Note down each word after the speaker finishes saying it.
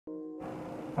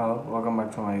Hello, welcome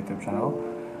back to my YouTube channel.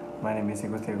 My name is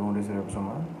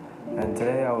Tjokorda, and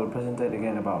today I will present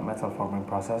again about metal forming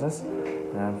processes.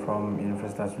 And I'm from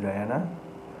Universitas Udayana,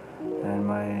 and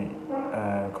my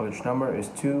college number is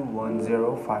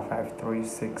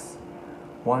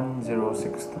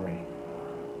 21055361063.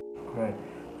 Okay,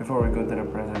 before we go to the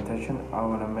presentation, I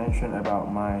want to mention about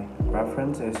my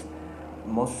references.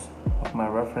 Most of my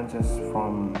references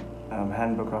from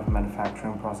Handbook of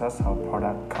Manufacturing Process, How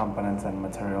Product Components and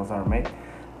Materials Are Made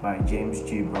by James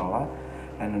G. Brolla,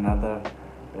 and another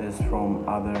is from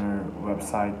other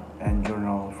website and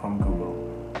journal from Google.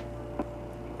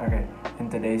 Okay, in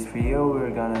today's video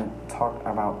we're gonna talk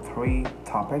about three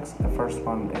topics. The first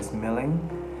one is milling,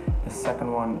 the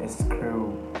second one is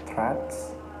screw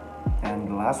threads, and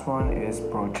the last one is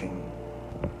broaching.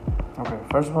 Okay,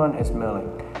 first one is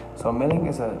milling. So milling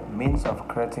is a means of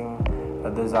creating a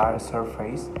desired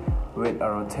surface with a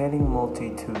rotating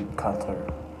multi-tooth cutter.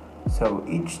 So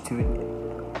each tooth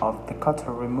of the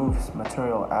cutter removes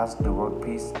material as the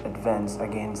workpiece advances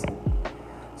against it.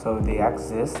 So the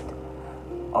axis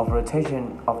of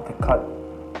rotation of the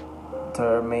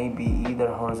cutter may be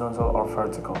either horizontal or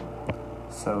vertical.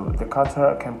 So the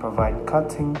cutter can provide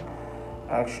cutting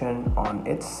action on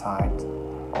its side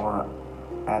or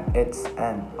at its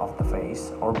end of the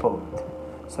face, or both.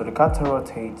 So the cutter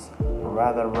rotates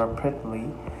rather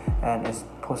rapidly and its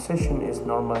position is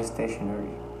normally stationary.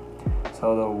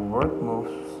 So the work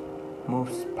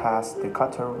moves past the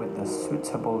cutter with a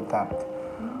suitable depth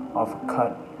of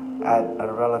cut at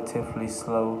a relatively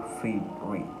slow feed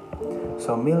rate.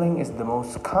 So milling is the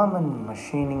most common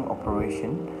machining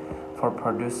operation for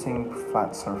producing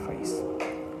flat surface.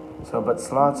 But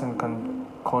slots and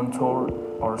contour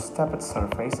or stepped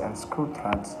surface and screw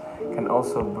threads can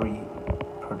also be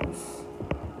produced.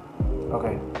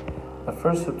 Okay, the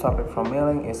first subtopic from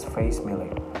milling is face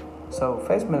milling. So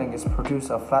face milling is produce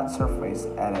a flat surface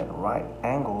at a right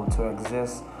angle to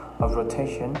axis of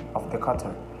rotation of the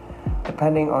cutter.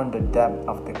 Depending on the depth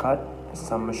of the cut,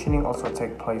 some machining also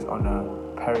takes place on the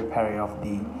periphery of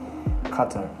the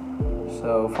cutter.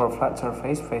 So for flat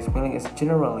surface, face milling is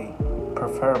generally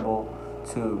preferable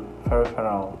to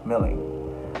peripheral milling.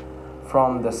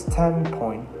 From the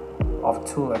standpoint of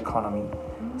tool economy,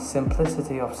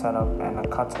 simplicity of setup, and a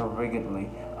cutter rigidly,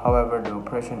 however, the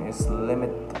operation is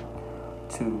limited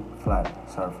to flat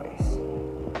surface.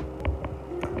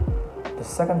 The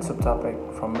second subtopic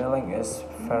from milling is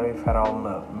peripheral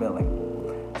milling.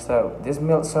 So this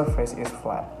milled surface is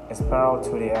flat, is parallel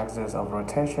to the axis of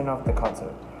rotation of the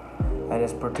cutter, and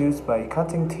is produced by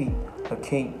cutting teeth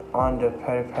located on the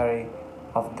periphery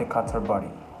of the cutter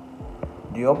body.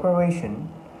 The operation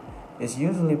is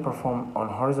usually performed on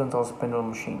horizontal spindle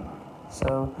machine.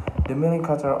 So the milling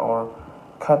cutter or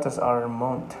cutters are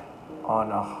mounted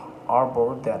on a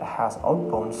arbor that has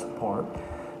outbound support.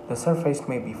 The surface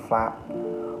may be flat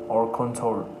or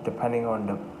contoured depending on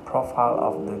the profile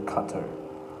of the cutter.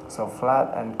 So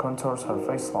flat and contour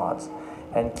surface slots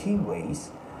and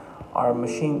keyways are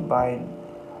machined by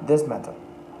this method.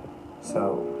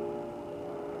 So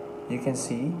you can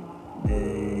see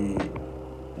the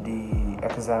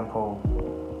example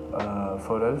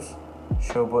photos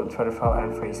show both peripheral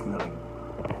and face milling.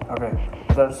 Okay,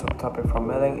 the third subtopic from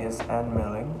milling is end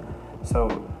milling. So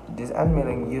this end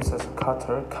milling uses a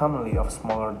cutter commonly of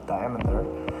smaller diameter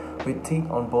with teeth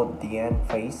on both the end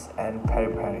face and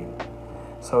periphery.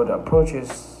 So the approach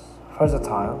is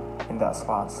versatile in that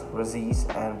slots,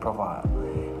 resist, and profile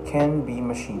can be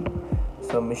machined.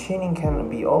 So machining can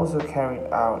be also carried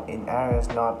out in areas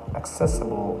not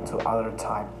accessible to other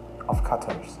type of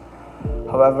cutters.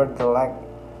 However, the leg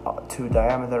to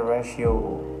diameter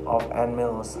ratio of end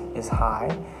mills is high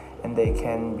and they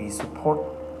can be supported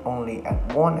only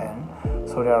at one end,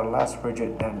 so they are less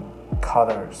rigid than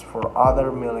cutters for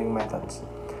other milling methods.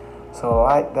 So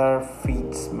lighter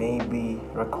feeds may be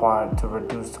required to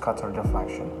reduce cutter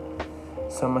deflection.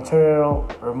 So material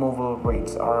removal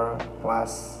rates are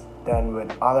less than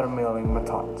with other milling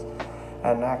methods,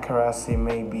 and accuracy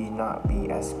may not be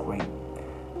as great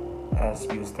as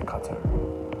use the cutter.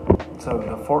 So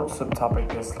the fourth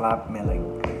subtopic is slab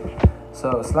milling.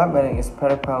 So slab milling is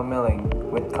peripheral milling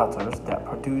with cutters that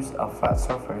produce a flat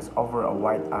surface over a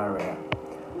wide area.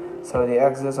 So the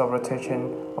axis of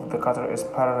rotation of the cutter is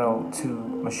parallel to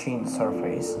machine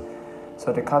surface.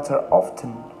 So the cutter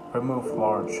often removes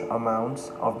large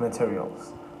amounts of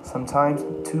materials. Sometimes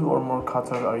two or more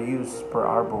cutters are used per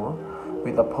arbor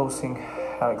with opposing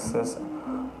hexes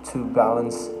to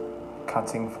balance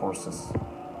cutting forces.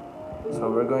 So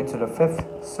we're going to the fifth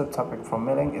subtopic from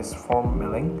milling is form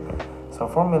milling. So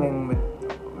form milling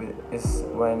is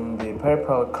when the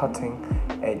peripheral cutting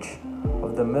edge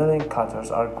of the milling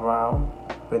cutters are ground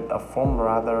with a form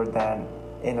rather than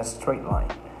in a straight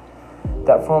line.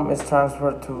 That form is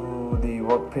transferred to the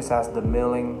workpiece as the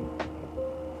milling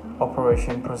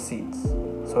operation proceeds.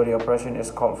 So the operation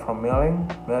is called from milling.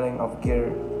 Milling of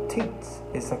gear teeth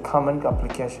is a common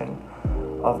application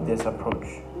of this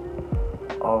approach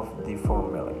of the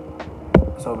form milling.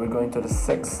 So we're going to the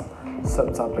sixth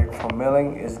subtopic from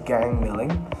milling is gang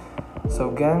milling. So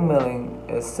gang milling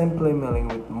is simply milling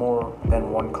with more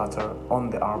than one cutter on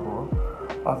the arbor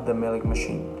of the milling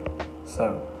machine.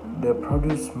 So they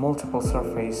produce multiple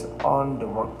surface on the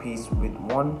workpiece with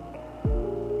one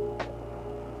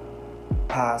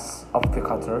pass of the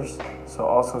cutters. So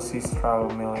also see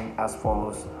straddle milling as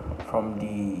follows from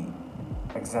the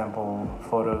example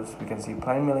photos. We can see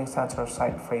plain milling center,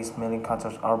 side face milling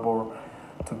cutters, arbor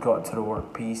to go to the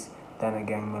workpiece. Then a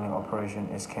gang milling operation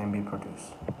can be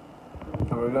produced.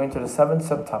 So we're going to the seventh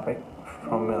subtopic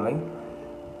from milling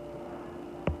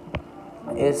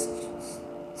is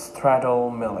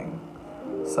straddle milling.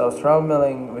 So straddle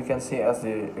milling, we can see as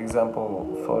the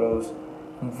example photos,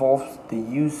 involves the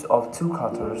use of two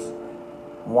cutters,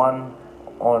 one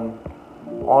on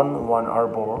one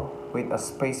arbor with a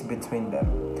space between them.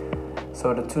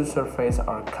 So the two surfaces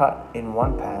are cut in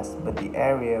one pass, but the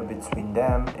area between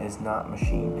them is not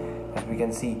machined. As we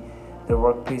can see, the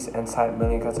workpiece and side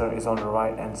milling cutter is on the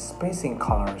right, and spacing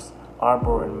colors,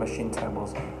 arbor and machine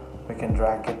tables, we can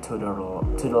drag it to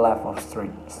the left of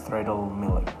straddle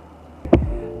milling.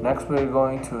 Next, we're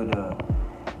going to the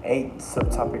eighth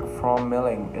subtopic from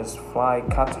milling is fly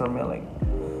cutter milling,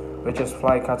 which is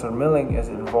fly cutter milling is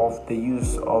involved the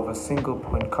use of a single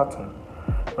point cutter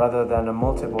rather than a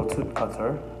multiple tooth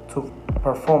cutter to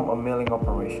perform a milling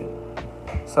operation.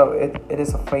 So it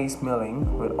is a face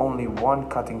milling with only one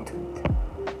cutting tooth.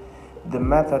 The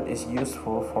method is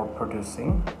useful for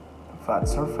producing flat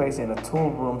surface in a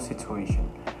tool room situation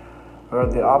where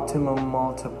the optimum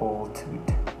multiple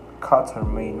tooth cutter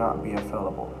may not be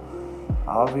available.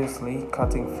 Obviously,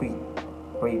 cutting feet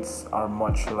rates are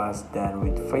much less than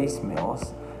with face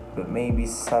mills, but may be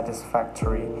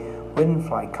satisfactory when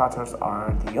fly cutters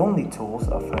are the only tools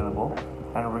available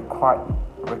and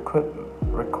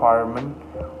requirement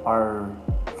are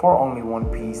for only one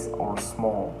piece or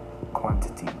small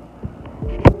quantity.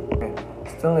 Okay.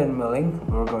 Still in milling,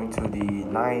 we're going to the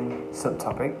ninth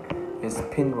subtopic is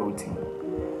pin routing.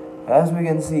 As we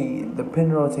can see, the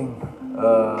pin routing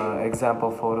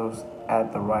example photos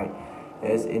at the right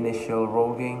is initial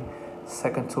routing,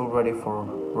 second tool ready for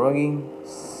routing,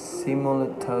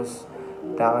 simultaneous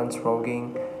balance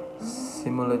routing,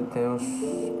 simultaneous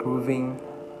grooving,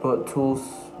 both tools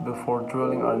before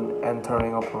drilling and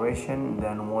turning operation.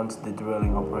 Then once the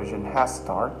drilling operation has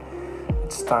started,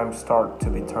 it's time start to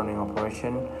be turning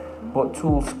operation. Both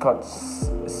tools cut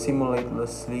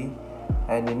simultaneously,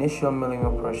 and initial milling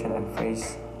operation and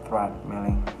face thread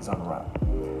milling is on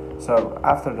route. So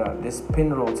after that, this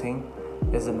pin routing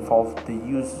is involved the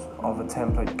use of a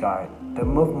template guide, the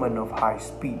movement of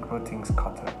high-speed routing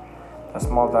cutter, a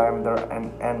small diameter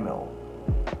and end mill.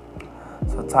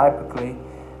 So typically,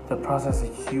 the process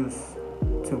is used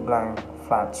to blank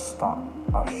flat stock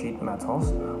of sheet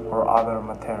metals or other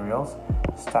materials.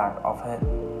 Stack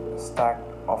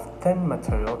of thin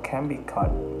material can be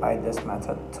cut by this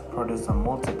method to produce a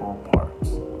multiple parts.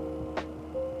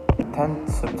 The 10th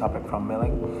subtopic from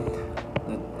milling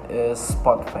is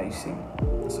spot facing.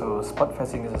 So spot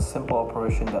facing is a simple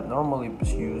operation that normally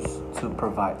is used to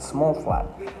provide small flat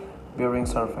bearing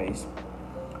surface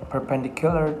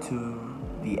perpendicular to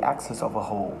the axis of a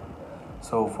hole.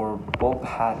 So for bolt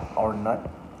head or nut,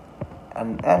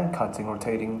 an end cutting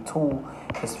rotating tool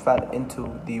is fed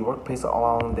into the workpiece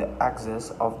along the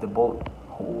axis of the bolt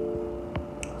hole.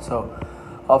 So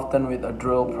often with a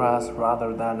drill press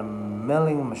rather than a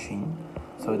milling machine.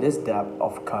 So this depth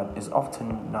of cut is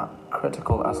often not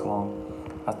critical as long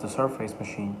as the surface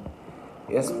machine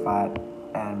is flat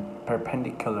and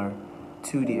perpendicular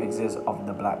to the axis of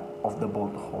the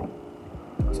bolt hole.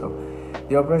 So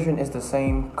the operation is the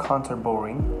same counter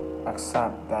boring,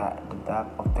 except that the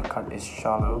depth of the cut is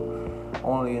shallow,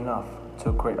 only enough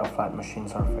to create a flat machine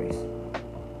surface.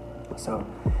 So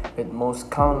it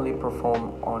most commonly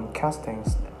performed on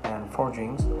castings and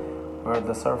forgings where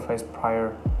the surface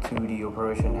prior to the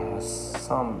operation has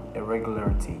some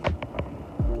irregularity.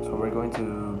 So we're going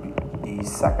to the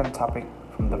second topic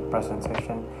from the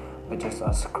presentation, which is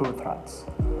screw threads.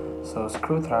 So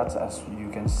screw threads, as you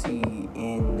can see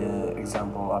in the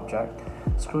example object,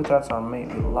 screw threads are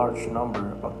made with a large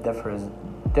number of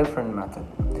different methods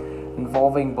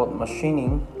involving both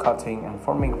machining, cutting, and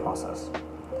forming process.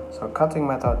 So cutting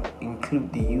method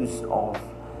include the use of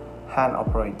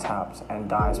hand-operated taps and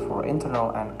dies for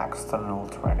internal and external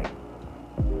threading.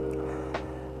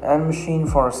 And machine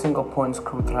for single-point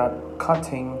screw thread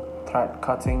cutting,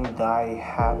 die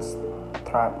heads,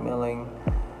 thread milling,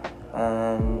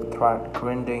 and thread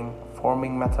grinding.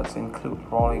 Forming methods include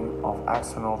rolling of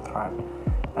external thread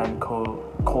and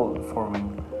cold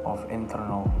forming of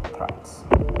internal threads.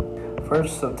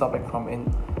 First subtopic from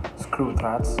screw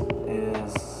threads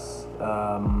is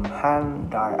hand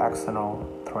diaxonal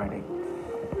threading.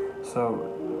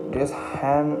 So this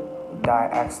hand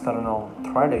diaxonal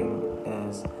threading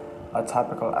is a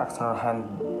typical external hand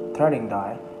threading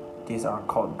die. These are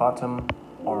called bottom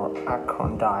or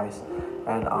acron dies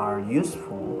and are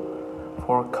useful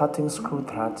for cutting screw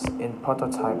threads in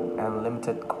prototype and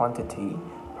limited quantity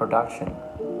production.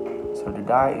 So the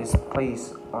die is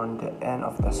placed on the end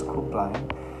of the screw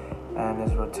blind and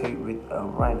is rotated with a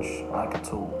wrench like a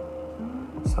tool.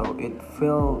 So it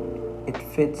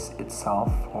fits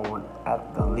itself forward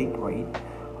at the lead rate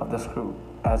of the screw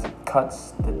as it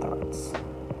cuts the threads.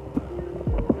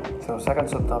 So second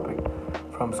subtopic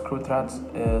from screw threads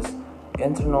is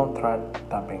internal thread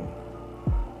tapping.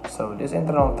 So this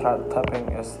internal thread tapping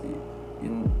is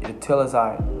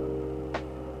utilized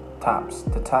taps.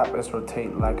 The tap is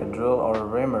rotated like a drill or a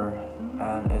reamer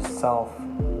and is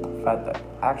self-fed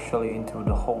actually into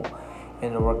the hole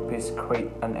in the workpiece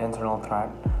create an internal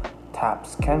thread.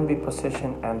 Taps can be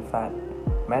positioned and fed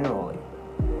manually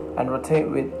and rotate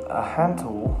with a hand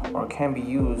tool or can be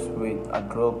used with a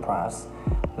drill press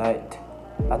like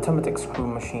automatic screw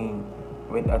machine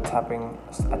with a tapping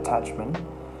attachment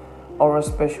or a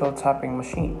special tapping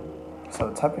machine.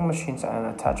 So tapping machines and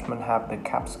attachment have the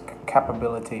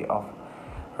capability of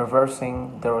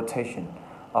reversing the rotation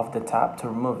of the tap to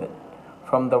remove it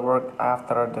from the work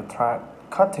after the thread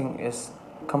cutting is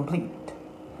complete.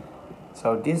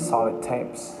 So these solid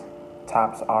taps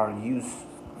are used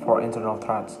for internal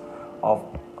threads of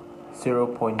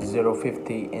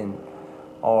 0.050 in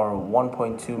or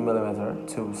 1.2 mm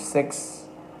to 6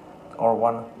 or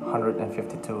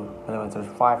 152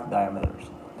 mm 5 diameters.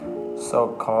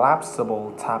 So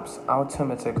collapsible taps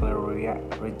automatically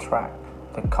retract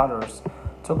the cutters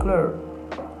to clear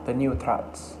the new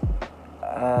threads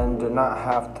and do not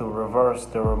have to reverse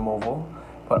the removal,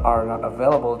 but are not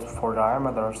available for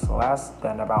diameters less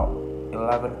than about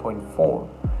 11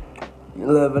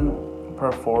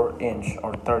 per 4 inch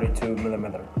or 32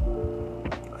 millimeter.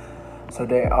 So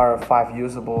they are 5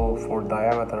 usable for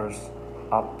diameters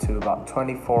up to about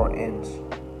 24 inch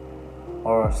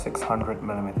or 600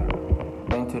 millimeter.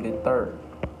 Going to the third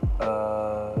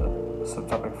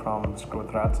subtopic from screw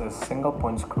threads is single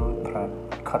point screw thread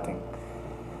cutting.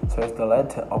 So it's the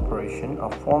lead operation, a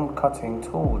form cutting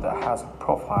tool that has a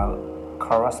profile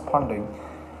corresponding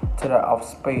to that of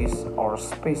space or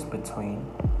space between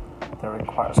the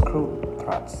required screw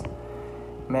threads.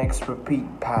 Makes repeat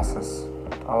passes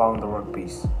along the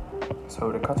workpiece.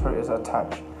 So the cutter is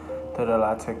attached to the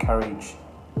lateral carriage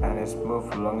and is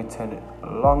moved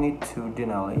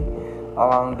longitudinally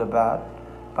along the bed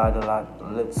by the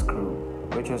lead screw,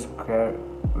 which is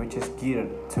geared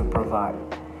to provide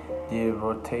the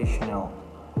rotational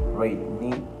rate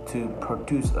needed to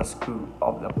produce a screw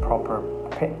of the proper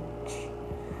pitch.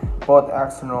 Both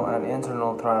external and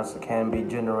internal threads can be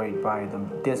generated by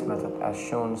this method as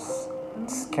shown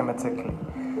schematically.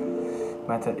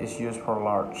 Method is used for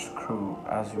large screw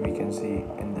as we can see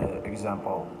in the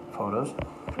example photos,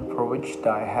 for which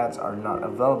die heads are not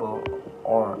available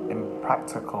or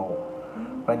impractical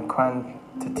when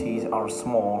quantities are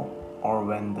small or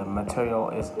when the material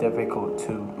is difficult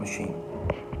to machine.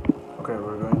 Okay,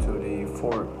 we're going to the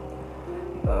fourth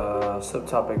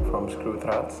subtopic from screw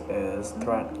threads is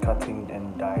thread cutting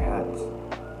and die heads.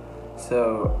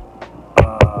 So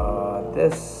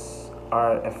these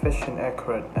are efficient,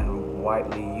 accurate, and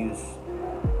widely used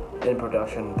in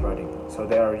production threading. So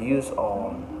they are used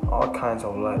on all kinds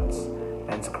of leads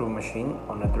and screw machine,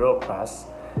 on a drill press,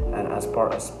 and as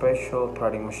part of special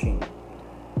threading machine.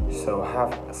 So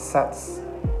have sets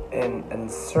in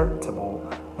insertable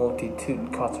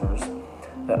multitude cutters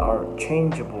that are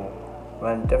changeable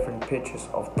when different pitches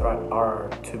of thread are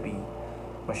to be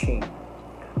machined,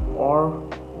 or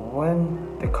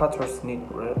when the cutters need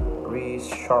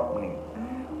resharpening,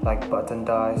 like button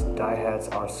dies. Die heads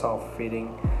are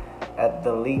self-feeding at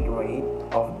the lead rate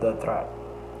of the thread.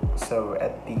 So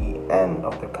at the end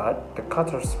of the cut, the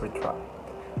cutters retract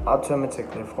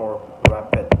automatically for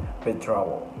rapid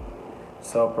withdrawal.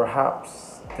 So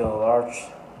perhaps the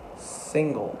largest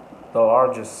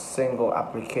single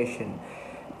application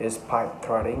is pipe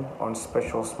threading on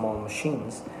special small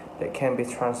machines that can be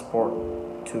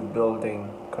transported to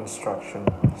building construction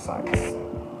sites.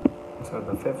 So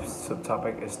the fifth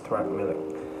subtopic is thread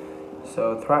milling.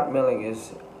 So thread milling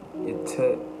is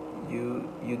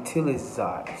utilizes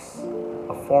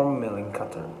a form milling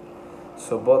cutter.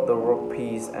 So both the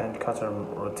workpiece and cutter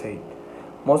rotate.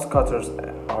 Most cutters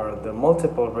are the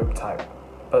multiple rib type,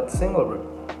 but single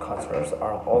rib cutters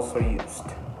are also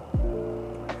used.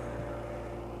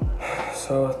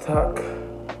 So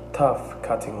tough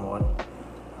cutting one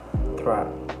thread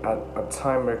at a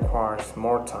time requires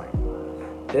more time.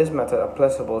 This method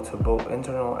applicable to both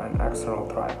internal and external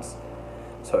threads.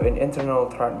 So in internal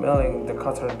thread milling, the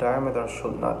cutter diameter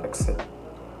should not exceed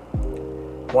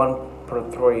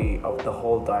 1/3 of the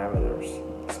whole diameters.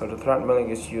 So the thread milling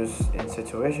is used in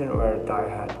situations where die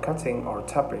head cutting or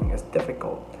tapping is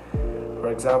difficult. For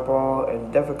example, in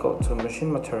difficult to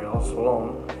machine materials,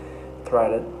 long,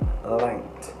 threaded,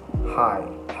 length, high,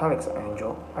 helix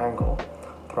angle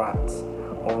threads,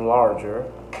 or larger,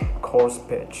 coarse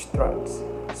pitch threads.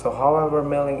 So however,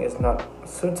 milling is not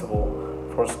suitable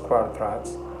for square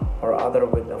threads or other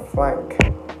with a flank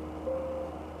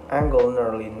angle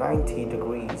nearly 90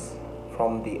 degrees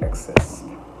from the axis.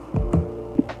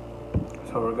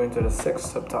 So we're going to the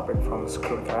sixth subtopic from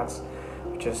screw threads,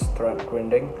 which is thread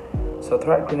grinding. So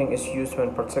thread grinding is used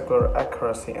when particular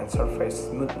accuracy and surface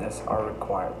smoothness are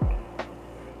required.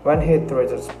 When heat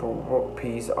treated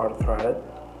workpiece are threaded,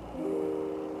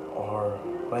 or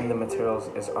when the materials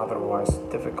is otherwise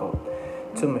difficult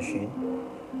to machine,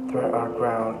 thread are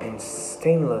ground in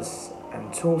stainless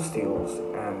and tool steels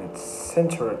and its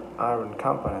sintered iron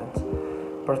components,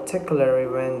 particularly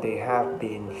when they have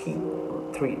been heat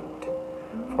treated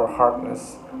for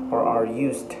hardness or are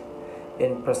used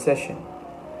in precision.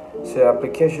 So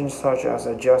applications such as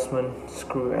adjustment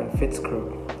screw and fit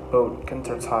screw, both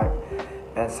counter type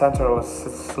and centerless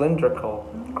cylindrical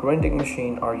grinding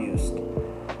machine are used.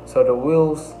 So the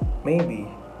wheels may be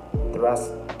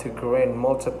dressed to grind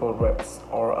multiple ribs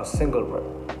or a single rib.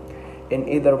 In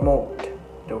either mode,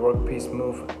 the workpiece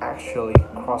moves actually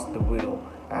across the wheel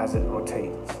as it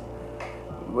rotates.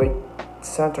 With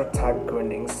center type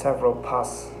grinding, several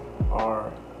passes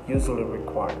are usually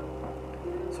required.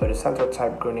 So the center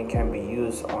type grinding can be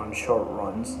used on short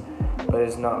runs, but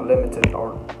is not limited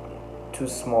or to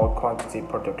small quantity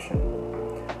production.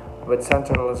 With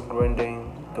centerless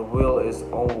grinding, the wheel is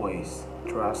always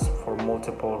dressed for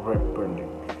multiple rib grinding.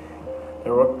 The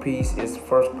workpiece is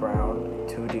first ground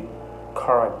to the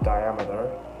correct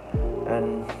diameter,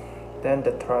 and then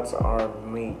the threads are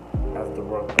made as the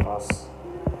work passes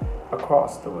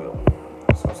across the wheel.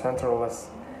 So centerless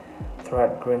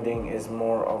thread grinding is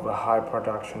more of a high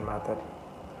production method,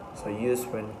 so used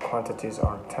when quantities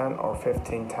are 10 or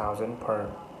 15,000 per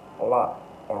lot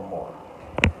or more.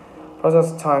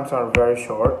 Process times are very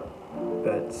short,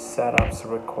 but setups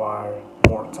require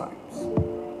more times.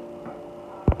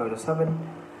 So the seventh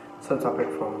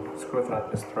subtopic from screw thread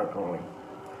is thread rolling.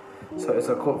 So it's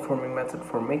a cold forming method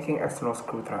for making external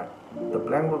screw thread. The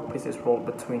blank workpiece is rolled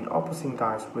between opposing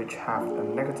dies which have a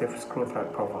negative screw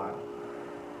thread profile.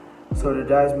 So the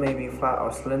dies may be flat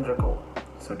or cylindrical.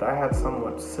 So die heads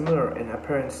somewhat similar in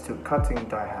appearance to cutting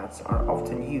die heads are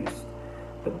often used,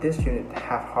 but this unit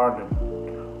have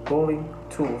hardened rolling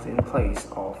tools in place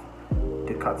of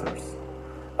the cutters.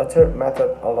 A third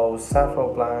method allows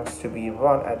several blanks to be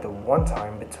run at the one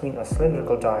time between a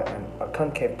cylindrical die and a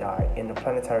concave die in a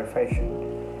planetary fashion.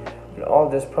 With all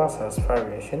this process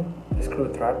variation, the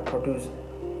screw thread produced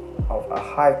of a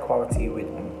high quality with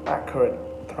an accurate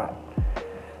thread.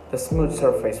 The smooth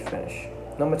surface finish.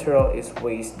 No material is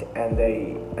wasted and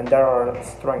there are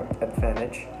strength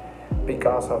advantage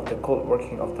because of the cold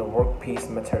working of the workpiece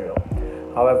material.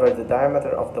 However, the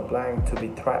diameter of the blank to be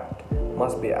threaded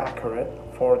must be accurate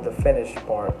for the finished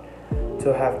part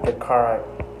to have the correct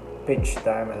pitch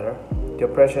diameter. The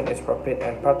operation is rapid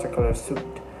and particularly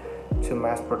suited to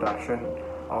mass production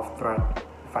of thread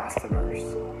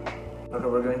fasteners. Okay,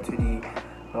 we're going to the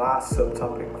last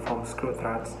subtopic from screw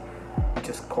threads, which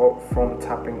is called from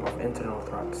tapping of internal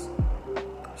threads.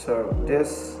 So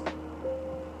this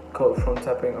code from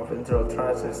tapping of internal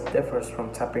threads differs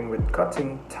from tapping with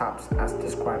cutting taps as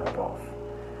described above,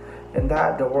 in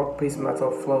that the workpiece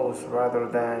metal flows rather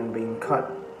than being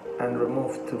cut and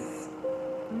removed to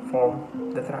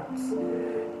form the threads.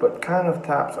 But kind of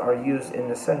taps are used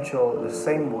in essential the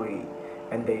same way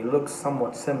and they look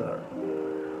somewhat similar.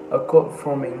 A cold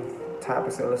forming tap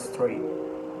is illustrated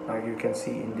like you can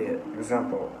see in the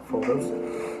example photos.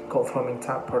 Cold forming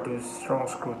tap produce strong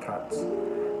screw threads,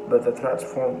 but the threads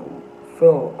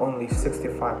fill only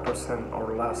 65%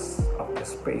 or less of the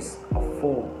space of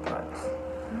full threads.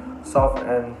 Soft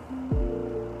and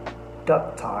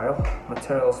ductile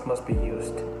materials must be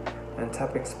used, and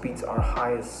tapping speeds are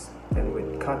highest than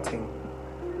with cutting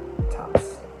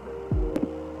taps.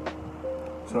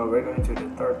 So we're going to the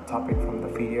third topic from the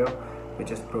video,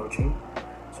 which is broaching.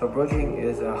 So broaching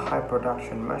is a high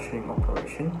production machining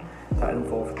operation that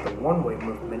involves the one-way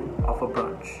movement of a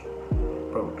broach,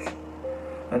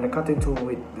 and a cutting tool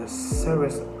with the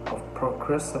series of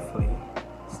progressively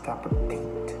stacked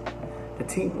teeth. The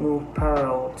teeth move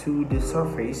parallel to the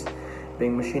surface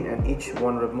being machined, and each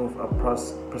one remove a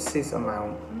precise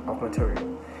amount of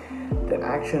material. The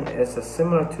action is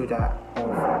similar to that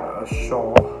of a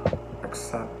saw,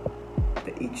 except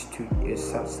that each tooth is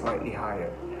set slightly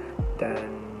higher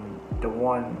than the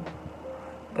one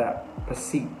that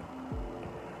precedes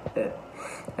it,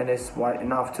 and is wide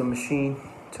enough to machine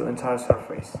the entire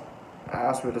surface.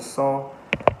 As with a saw,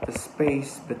 the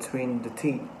space between the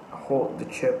teeth hold the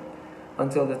chip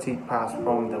until the teeth pass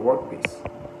from the workpiece.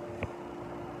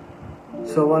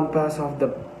 So one pass of the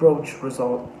broach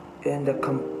results in the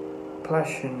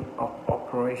completion of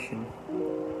operation,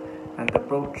 and the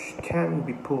broach can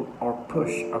be pulled or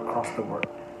pushed across the work.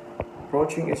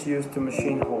 Broaching is used to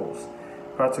machine holes,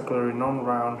 particularly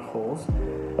non-round holes,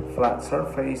 flat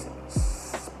surface,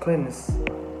 splines,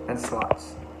 and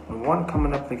slots. And one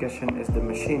common application is the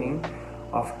machining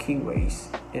of keyways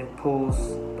in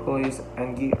pulleys,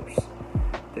 and gears.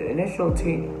 The initial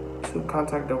teeth to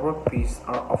contact the workpiece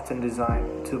are often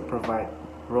designed to provide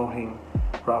roughing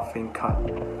cut,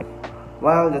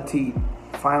 while the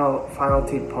final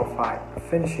teeth provide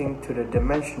finishing to the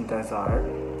dimension desired.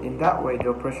 In that way, the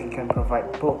operation can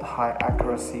provide both high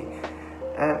accuracy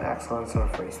and excellent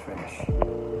surface finish.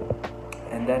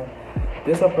 And then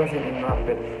this operation is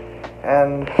rapid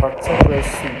and particularly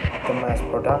suit the mass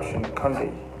production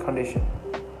condition.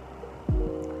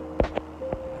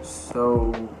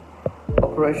 So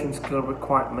operation skill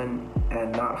requirement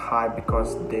and not high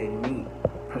because they need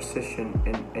precision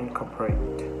and incorporate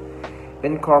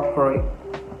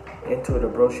into the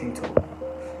broaching tool.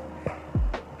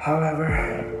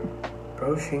 However,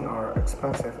 broaching are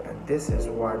expensive, and this is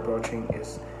why broaching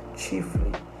is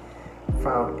chiefly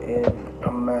found in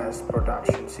a mass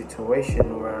production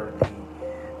situation where the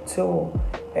tool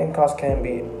and cost can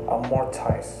be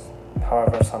amortized.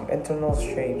 However, some internal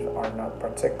shapes are not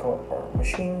practical or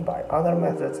machined by other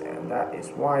methods, and that is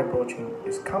why broaching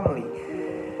is commonly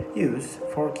used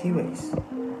for keyways.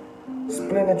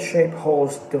 Splinted shape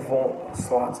holes, default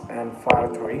slots, and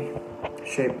filtry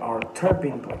shape are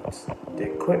turbine blades. The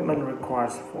equipment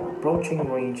requires for broaching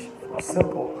range for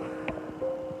simple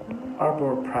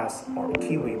arbor press or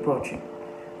keyway broaching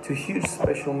to huge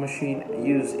special machine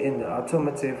used in the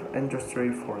automotive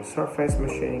industry for surface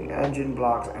machining, engine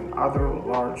blocks, and other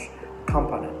large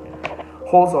components.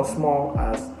 Holes as small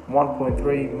as 1.3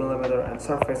 mm and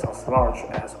surface as large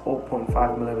as 0.5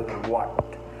 mm wide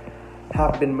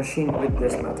have been machined with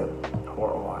this method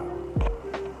for a while.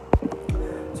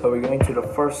 So we're going to the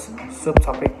first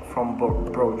subtopic from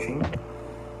broaching,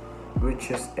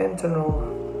 which is internal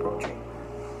broaching.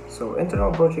 So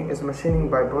internal broaching is machining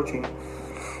by broaching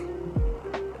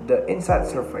the inside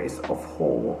surface of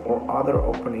hole or other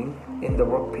opening in the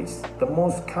workpiece. The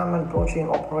most common broaching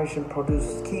operation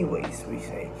produces keyways, we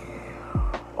say,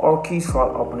 or key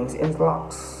slot openings in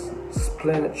locks,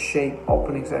 splinted shape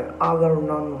openings, and other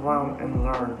non-round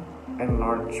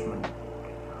enlargement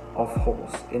of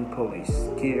holes in pulleys,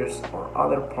 gears, or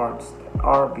other parts that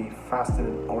are be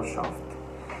fastened or shaft.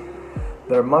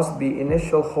 There must be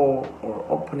initial hole or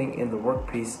opening in the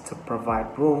workpiece to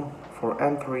provide room for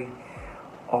entry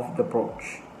of the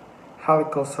broach.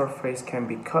 Helical surface can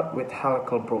be cut with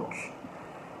helical broach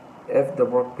if the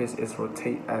workpiece is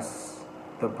rotated as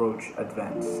the broach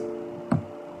advances.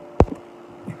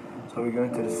 So we're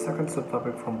going to the second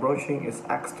subtopic from broaching is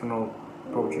external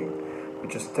broaching,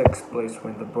 which just takes place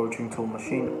when the broaching tool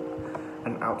machine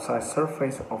an outside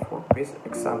surface of workpiece.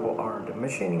 Example are the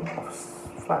machining of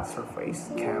flat surface,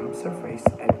 cam surface,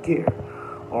 and gear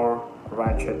or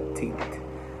ratchet teeth.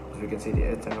 As we can see,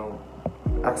 the external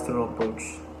broach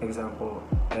example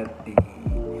at the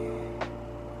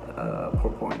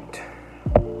PowerPoint.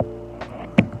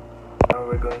 Now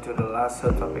we're going to the last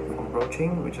subtopic from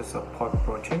broaching, which is a pot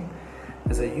broaching.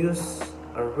 Is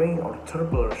a ring or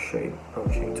tubular shaped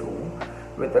broaching tool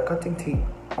with a cutting teeth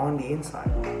on the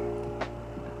inside.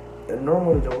 And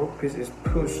normally the workpiece is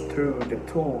pushed through the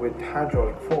tool with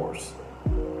hydraulic force,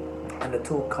 and the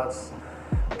tool cuts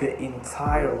the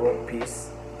entire workpiece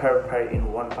pari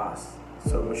in one pass.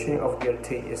 So machining of gear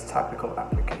teeth is typical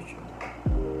application.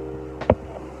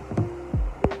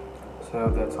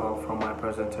 So that's all from my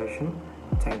presentation.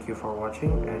 Thank you for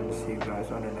watching and see you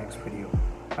guys on the next video.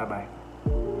 Bye bye.